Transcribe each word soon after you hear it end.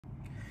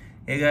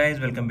Hey guys,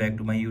 welcome back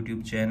to my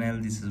YouTube channel.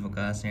 This is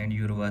Vakas and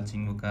you're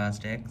watching Vakas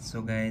Tech.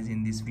 So guys,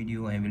 in this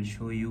video I will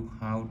show you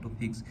how to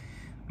fix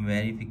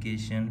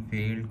verification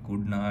failed,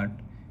 could not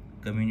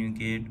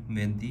communicate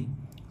with the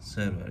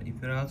server. If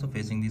you're also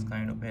facing this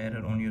kind of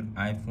error on your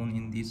iPhone,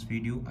 in this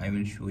video I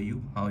will show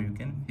you how you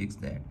can fix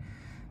that.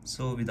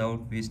 So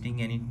without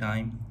wasting any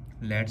time,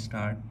 let's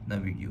start the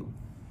video.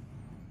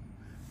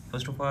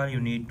 First of all, you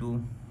need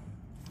to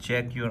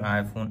check your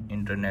iPhone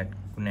internet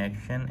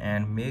connection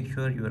and make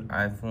sure your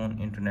iPhone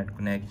internet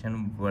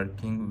connection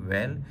working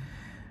well.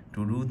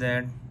 To do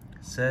that,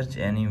 search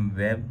any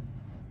web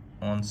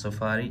on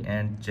Safari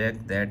and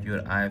check that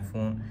your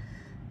iPhone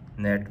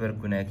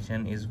network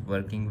connection is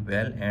working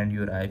well and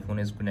your iPhone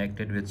is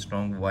connected with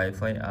strong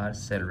Wi-Fi or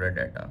cellular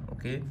data.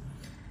 Okay,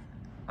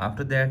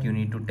 after that you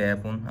need to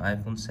tap on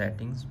iPhone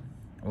settings.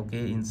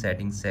 Okay, in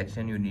settings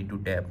section you need to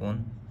tap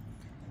on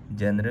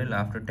general.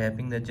 After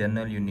tapping the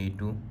general, you need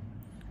to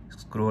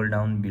scroll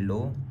down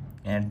below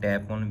and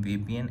tap on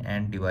VPN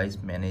and device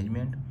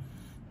management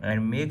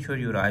and make sure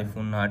your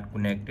iPhone not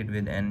connected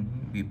with any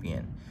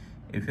VPN.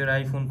 If your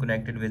iPhone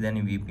connected with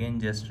any VPN,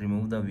 just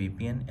remove the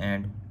VPN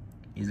and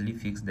easily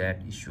fix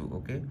that issue.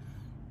 Okay,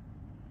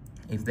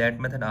 if that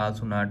method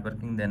also not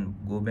working, then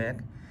go back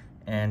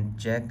and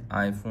check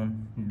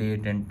iPhone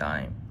date and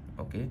time.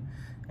 Okay,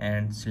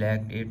 and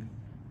select it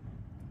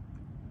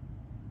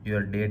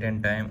your date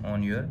and time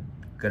on your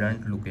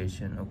current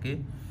location.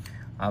 Okay,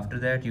 after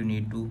that you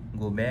need to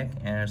go back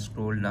and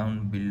scroll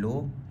down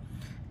below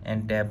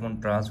and tap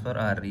on transfer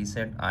or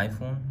reset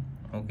iPhone.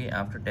 Okay,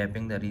 after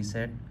tapping the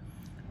reset,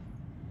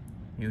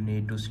 you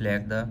need to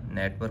select the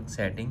network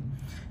setting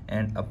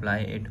and apply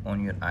it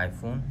on your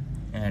iPhone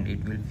and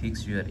it will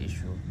fix your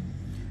issue.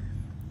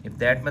 If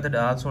that method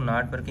also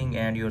not working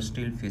and you're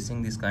still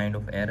facing this kind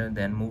of error,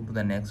 then move to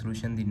the next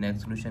solution. The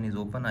next solution is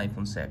open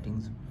iPhone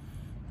settings.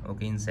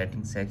 Okay, in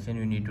settings section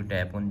you need to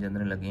tap on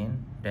general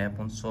again, tap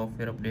on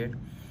software update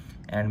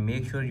and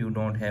make sure you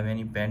don't have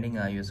any pending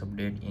iOS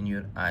update in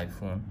your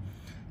iPhone.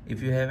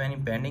 If you have any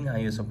pending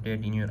iOS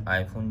update in your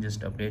iPhone,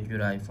 just update your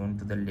iPhone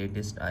to the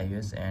latest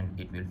iOS and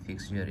it will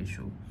fix your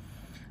issue.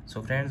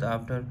 So friends,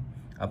 after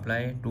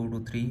apply 2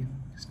 to 3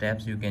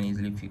 steps, you can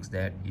easily fix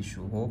that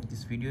issue. Hope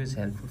this video is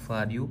helpful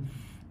for you.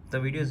 If the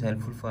video is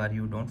helpful for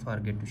you, don't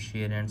forget to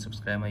share and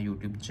subscribe my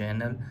YouTube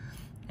channel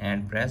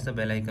and press the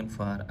bell icon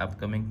for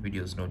upcoming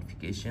videos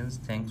notifications.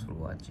 Thanks for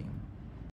watching.